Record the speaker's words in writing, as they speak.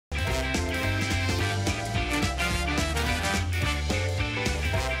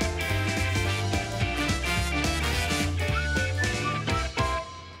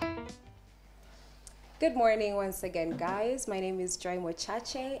Good morning once again, guys. My name is Joy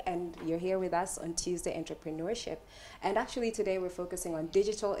Mochache, and you're here with us on Tuesday Entrepreneurship. And actually, today we're focusing on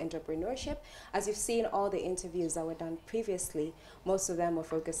digital entrepreneurship. As you've seen all the interviews that were done previously, most of them were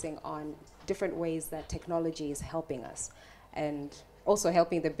focusing on different ways that technology is helping us and also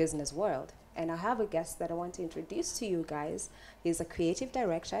helping the business world. And I have a guest that I want to introduce to you guys. He's a creative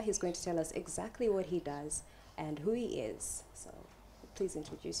director. He's going to tell us exactly what he does and who he is. So please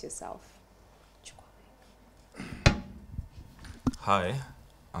introduce yourself. Hi,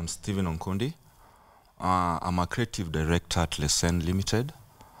 I'm Stephen Onkundi. I'm a creative director at Lesen Limited.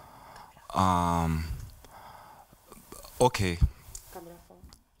 Okay,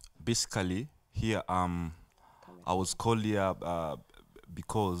 basically here I was called here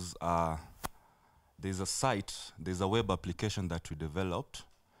because there's a web application that we developed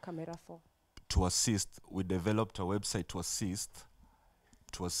to assist. We developed a website to assist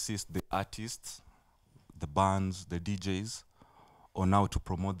the artists, the bands, the DJs, on how to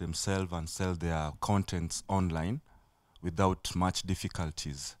promote themselves and sell their contents online without much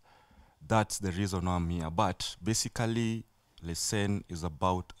difficulties. That's the reason I'm here. But basically, Lesen is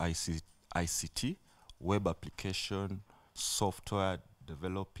about ICT, web application, software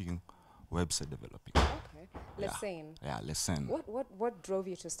developing, website developing. Okay, Lesen. Yeah, Lesen. What drove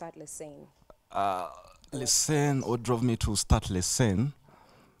you to start Lesen? Lesen, what drove me to start Lesen?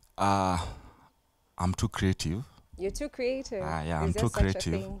 I'm too creative. You're too creative. Yeah, Is I'm too there such a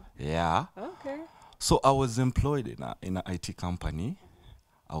creative. thing? Yeah. Okay. So I was employed in an IT company.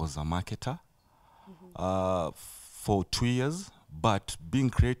 I was a marketer for 2 years. But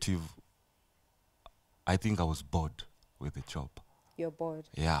being creative, I think I was bored with the job. You're bored?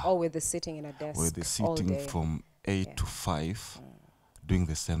 Yeah. Or with the sitting in a desk With the all sitting day. from 8 to 5, doing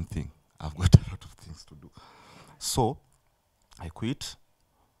the same thing. I've got a lot of things to do. So I quit.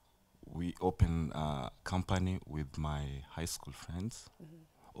 We opened a company with my high school friends.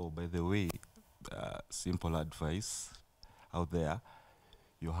 Oh, by the way, simple advice out there,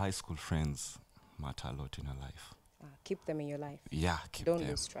 your high school friends matter a lot in your life. Keep them in your life. Yeah, keep them. Don't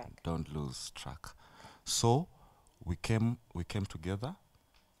lose track. Don't lose track. So we came together.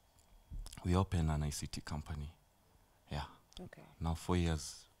 We opened an ICT company. Yeah. Okay. Now 4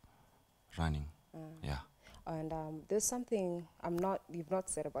 years running. Yeah. And there's something you've not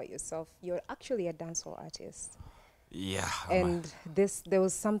said about yourself. You're actually a dancehall artist. Yeah. And there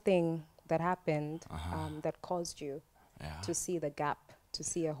was something that happened that caused you to see the gap, to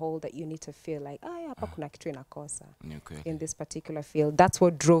see a hole that you need to feel like, hapa kuna kitu inakosa in this particular field. That's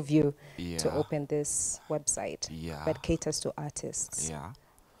what drove you to open this website that caters to artists. Yeah.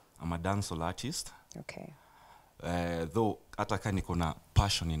 I'm a dancehall artist. Okay. Though ataka niko na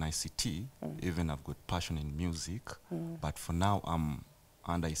passion in ICT, even I've got passion in music, but for now I'm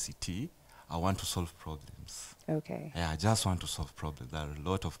under ICT. I want to solve problems. Okay. Yeah, I just want to solve problems. There are a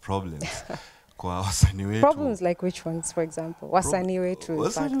lot of problems. Kwa wasanii wetu. Problems like which ones, for example? Wasanii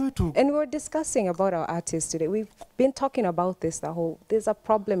wetu. And we're discussing about our artists today. We've been talking about this, there's a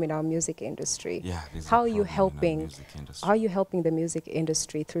problem in our music industry. Yeah, how are you helping the music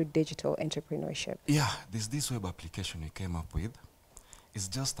industry through digital entrepreneurship? Yeah, there's this web application we came up with. It's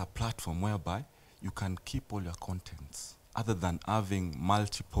just a platform whereby you can keep all your contents other than having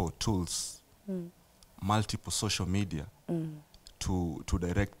multiple tools, multiple social media to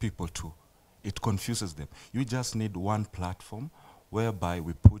direct people to. It confuses them. You just need one platform whereby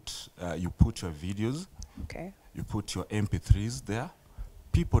you put your videos, you put your MP3s there,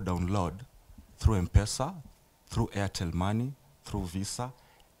 people download through M-Pesa, through Airtel Money, through Visa,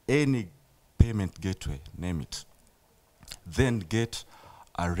 any payment gateway, name it. Then get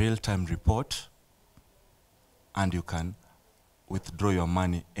a real-time report, and you can withdraw your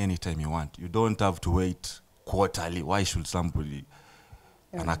money anytime you want. You don't have to wait quarterly. Why should somebody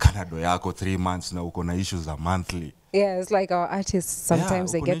anakanado yako 3 months na uko na issues a monthly? Yeah, it's like our artists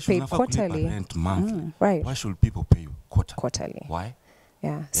sometimes they get paid quarterly. Rent monthly. Right. Why should people pay you quarterly? Why?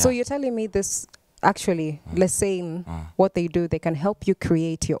 Yeah. So you're telling me this actually, let's say what they do, they can help you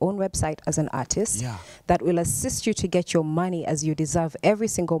create your own website as an artist that will assist you to get your money as you deserve every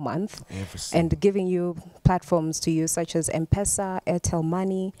single month, and giving you platforms to use such as M-Pesa, Airtel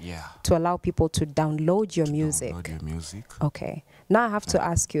Money, to allow people to download your music. Okay. Now I have to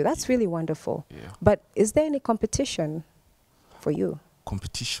ask you, that's really wonderful. But is there any competition for you?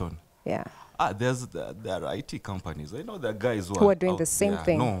 Competition? Yeah. There are IT companies. I know there are guys who are doing the same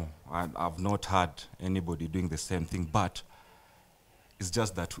thing. No, I've not heard anybody doing the same thing, but it's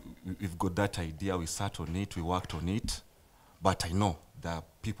just that we've got that idea, we sat on it, we worked on it, but I know that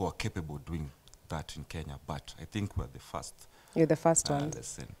people are capable of doing that in Kenya, but I think we're the first. You're the first one.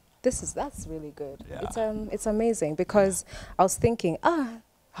 Listen. That's really good. Yeah. It's amazing because I was thinking,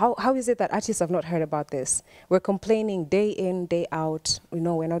 how is it that artists have not heard about this? We're complaining day in, day out.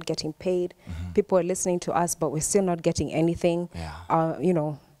 We're not getting paid. People are listening to us, but we're still not getting anything. Yeah.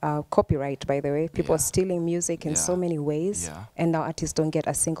 Copyright, by the way. People are Yeah. stealing music in so Yeah. many ways, Yeah. and now artists don't get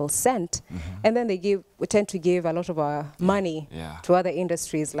a single cent. And then we tend to give a lot of our money Yeah. to other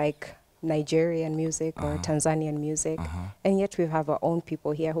industries like Nigerian music or Tanzanian music, and yet we have our own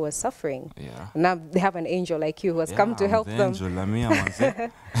people here who are suffering. Yeah. Now they have an angel like you who has come to help the them. Angel, Lamia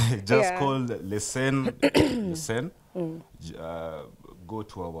Manze. Just Yeah. call Lesen. Lesen. Go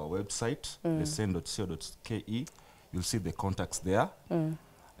to our website, lesen.co.ke. You'll see the contacts there.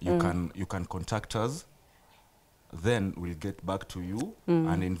 You can contact us. Then we'll get back to you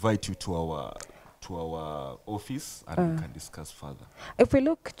and invite you to our office, and we can discuss further. If we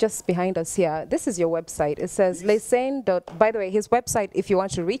look just behind us here, this is your website. It says Lesen. By the way, his website, if you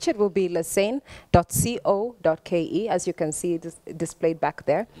want to reach it, will be lesen.co.ke, as you can see displayed back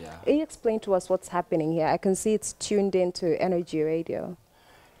there. Yeah. Can you explain to us what's happening here? I can see it's tuned into Energy Radio.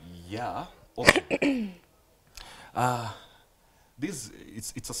 Yeah. Okay.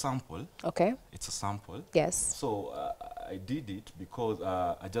 It's a sample. Okay. It's a sample. Yes. So I did it because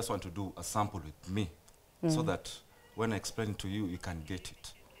I just want to do a sample with me, so that when I explain it to you, you can get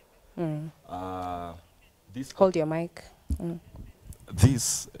it. This Hold your mic.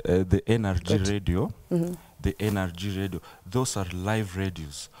 This the Energy Radio, the Energy Radio. Those are live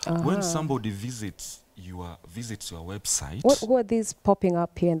radios. When somebody visits your website, Who are these popping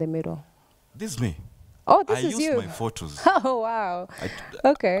up here in the middle? this is me. Oh, this I is use you. my photos. Oh, wow.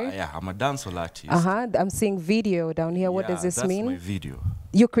 Okay. Yeah, I'm a dancehall artist. I'm seeing video down here. What does this that's mean? my video.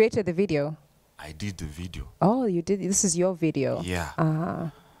 You created the video. I did the video. Oh, you did. This is your video. Yeah.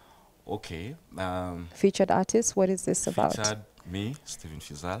 Okay. Featured artist. What is this about? Featured me, Stephen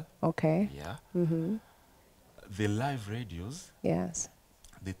Fizal. Okay. Yeah. The live radios. Yes.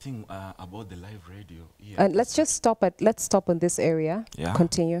 The thing about the live radio. Yeah. And let's stop on this area. Yeah.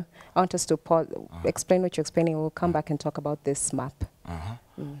 Continue. I want us to pause. Explain what you're explaining. We'll come back and talk about this map.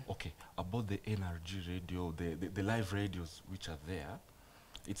 Okay. About the Energy Radio, the live radios which are there,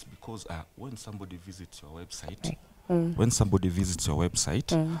 it's because when somebody visits your website, and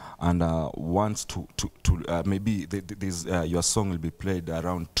wants to maybe your song will be played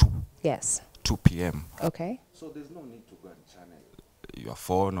around 2 p.m. Okay. So there's no need to go and channel your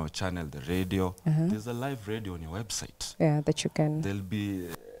phone or channel the radio. There's a live radio on your website. Yeah, that you can. There'll be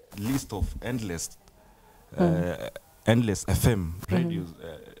a list of endless FM radios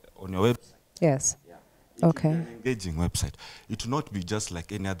on your website. Yes. Yeah. Okay. It's an engaging website. It will not be just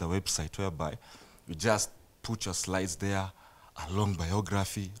like any other website whereby you just put your slides there, a long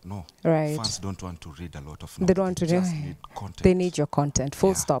biography. No. Right. Fans don't want to read a lot of They don't want to just read. need content. They need your content.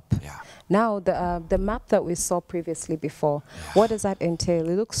 Full stop. Yeah. Now, the map that we saw previously before, what does that entail?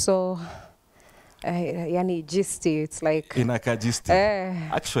 It looks so, yani gisty. It's like Inakajisti.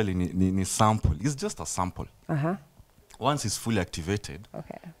 Actually, ni sample. It's just a sample. Once it's fully activated,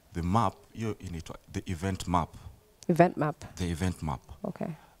 the map, you're in it, the event map. Event map. The event map.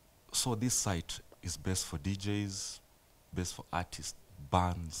 Okay. So this site is best for DJs, best for artists,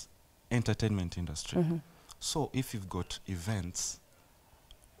 bands, entertainment industry. So if you've got events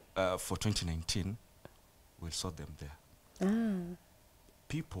for 2019, we'll sort them there.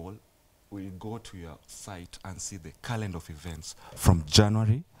 People will go to your site and see the calendar of events from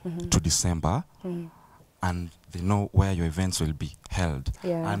January to December, and they know where your events will be held.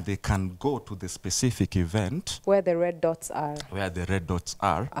 Yeah. And they can go to the specific event where the red dots are. Where the red dots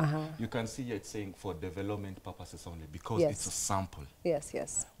are. You can see here it's saying for development purposes only, because it's a sample. Yes,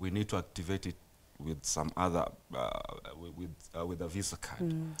 yes. We need to activate it with some other, with a visa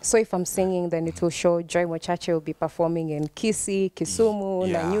card. So if I'm singing, then it will show Joy Mochache will be performing in Kisii, Kisumu,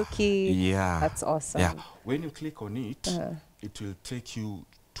 Nanyuki. Yeah. That's awesome. Yeah. When you click on it, it will take you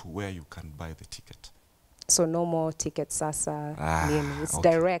to where you can buy the ticket. So no more tickets, Sasa. It's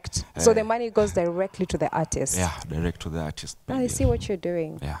direct. So the money goes directly to the artist. Yeah, direct to the artist. I see what you're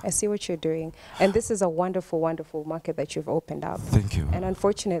doing. Yeah. I see what you're doing. And this is a wonderful, wonderful market that you've opened up. Thank you. And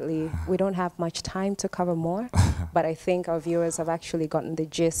unfortunately, we don't have much time to cover more, but I think our viewers have actually gotten the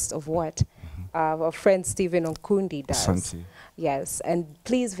gist of what our friend Stephen Onkundi does. Santi. Yes, and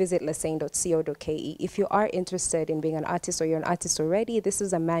please visit lesen.co.ke. If you are interested in being an artist or you're an artist already, this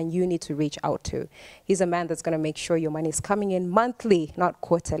is a man you need to reach out to. He's a man that's going to make sure your money is coming in monthly, not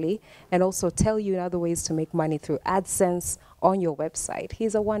quarterly, and also tell you other ways to make money through AdSense on your website.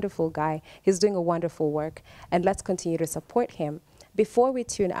 He's a wonderful guy. He's doing a wonderful work, and let's continue to support him. Before we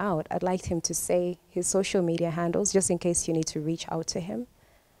tune out, I'd like him to say his social media handles, just in case you need to reach out to him.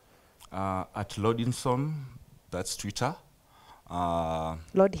 At Lodinson, that's Twitter.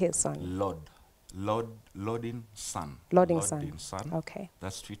 Lord his son. Loading Son. Loading Son. Okay.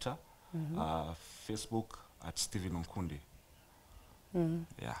 That's Twitter. Facebook at Stephen Onkundi.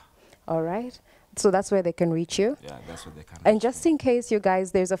 Yeah. All right. So that's where they can reach you. Yeah, that's where they can. And just in case, you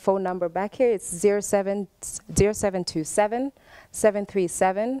guys, there's a phone number back here. It's 0727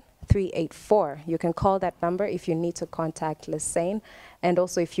 737 384. You can call that number if you need to contact Lisane, and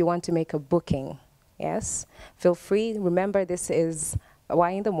also if you want to make a booking. Yes, feel free. Remember, this is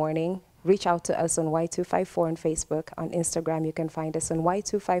Y in the Morning. Reach out to us on Y254 on Facebook. On Instagram, you can find us on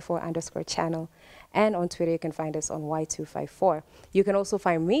Y254_channel. And on Twitter, you can find us on Y254. You can also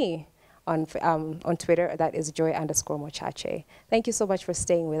find me on Twitter. That is Joy_Mochache. Thank you so much for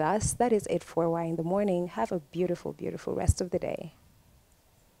staying with us. That is it for Y in the Morning. Have a beautiful, beautiful rest of the day.